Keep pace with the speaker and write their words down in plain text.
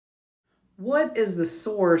What is the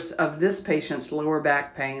source of this patient's lower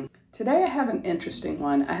back pain? Today I have an interesting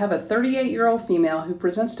one. I have a 38-year-old female who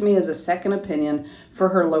presents to me as a second opinion for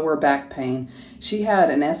her lower back pain. She had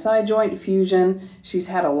an SI joint fusion, she's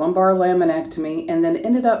had a lumbar laminectomy, and then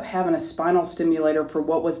ended up having a spinal stimulator for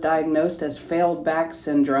what was diagnosed as failed back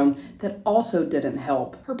syndrome that also didn't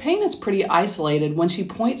help. Her pain is pretty isolated. When she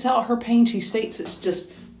points out her pain, she states it's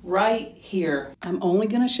just right here. I'm only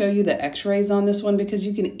going to show you the x-rays on this one because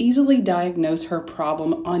you can easily diagnose her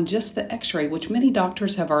problem on just the x-ray, which many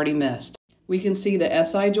doctors have already missed. We can see the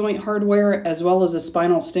SI joint hardware as well as a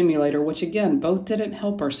spinal stimulator, which again, both didn't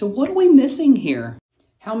help her. So what are we missing here?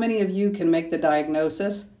 How many of you can make the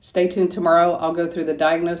diagnosis? Stay tuned tomorrow. I'll go through the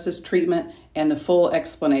diagnosis, treatment, and the full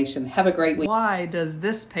explanation. Have a great week. Why does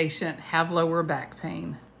this patient have lower back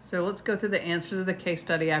pain? So let's go through the answers of the case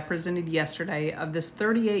study I presented yesterday of this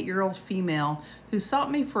 38-year-old female who sought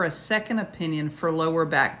me for a second opinion for lower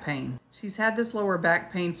back pain. She's had this lower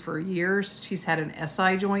back pain for years. She's had an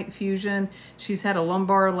SI joint fusion. She's had a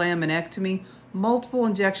lumbar laminectomy, multiple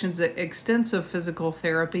injections, extensive physical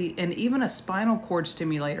therapy, and even a spinal cord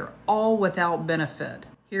stimulator, all without benefit.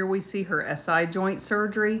 Here we see her SI joint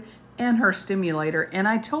surgery and her stimulator, and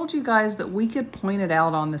I told you guys that we could point it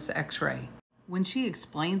out on this x-ray. When she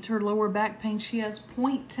explains her lower back pain, she has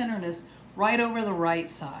point tenderness right over the right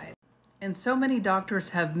side. And so many doctors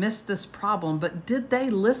have missed this problem, but did they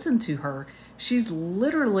listen to her? She's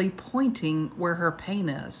literally pointing where her pain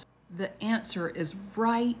is. The answer is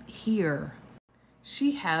right here.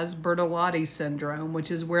 She has Bertolotti syndrome,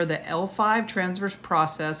 which is where the L5 transverse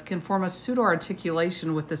process can form a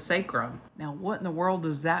pseudoarticulation with the sacrum. Now, what in the world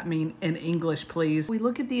does that mean in English, please? If we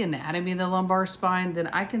look at the anatomy of the lumbar spine, then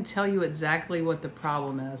I can tell you exactly what the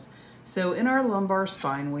problem is. So in our lumbar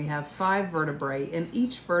spine, we have 5 vertebrae, and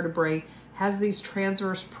each vertebrae has these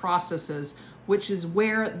transverse processes, which is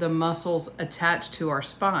where the muscles attach to our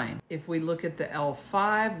spine. If we look at the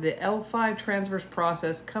L5 transverse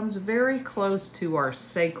process comes very close to our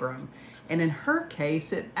sacrum. And in her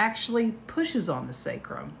case, it actually pushes on the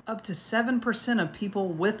sacrum. Up to 7% of people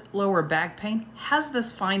with lower back pain has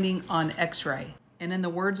this finding on x-ray. And in the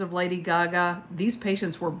words of Lady Gaga, these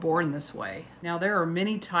patients were born this way. Now, there are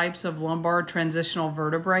many types of lumbar transitional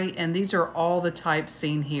vertebrae, and these are all the types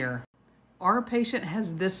seen here. Our patient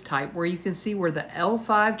has this type where you can see where the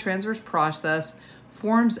L5 transverse process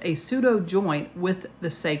forms a pseudo joint with the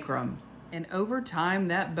sacrum. And over time,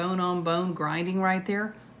 that bone-on-bone grinding right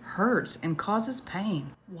there hurts and causes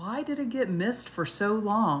pain. Why did it get missed for so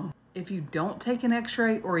long? If you don't take an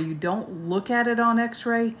x-ray or you don't look at it on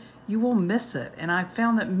x-ray, you will miss it. And I've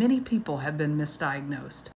found that many people have been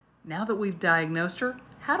misdiagnosed. Now that we've diagnosed her,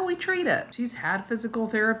 how do we treat it? She's had physical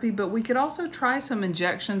therapy, but we could also try some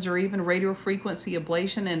injections or even radiofrequency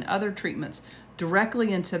ablation and other treatments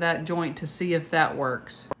directly into that joint to see if that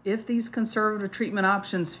works. If these conservative treatment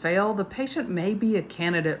options fail, the patient may be a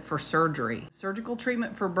candidate for surgery. Surgical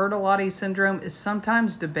treatment for Bertolotti syndrome is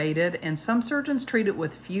sometimes debated, and some surgeons treat it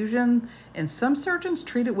with fusion, and some surgeons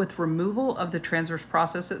treat it with removal of the transverse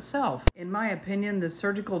process itself. In my opinion, the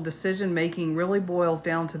surgical decision-making really boils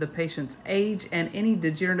down to the patient's age and any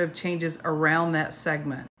degenerative changes around that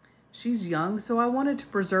segment. She's young, so I wanted to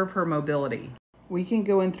preserve her mobility. We can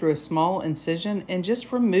go in through a small incision and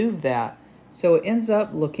just remove that, so it ends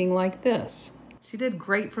up looking like this. She did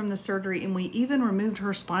great from the surgery, and we even removed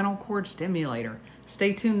her spinal cord stimulator.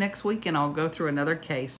 Stay tuned next week and I'll go through another case.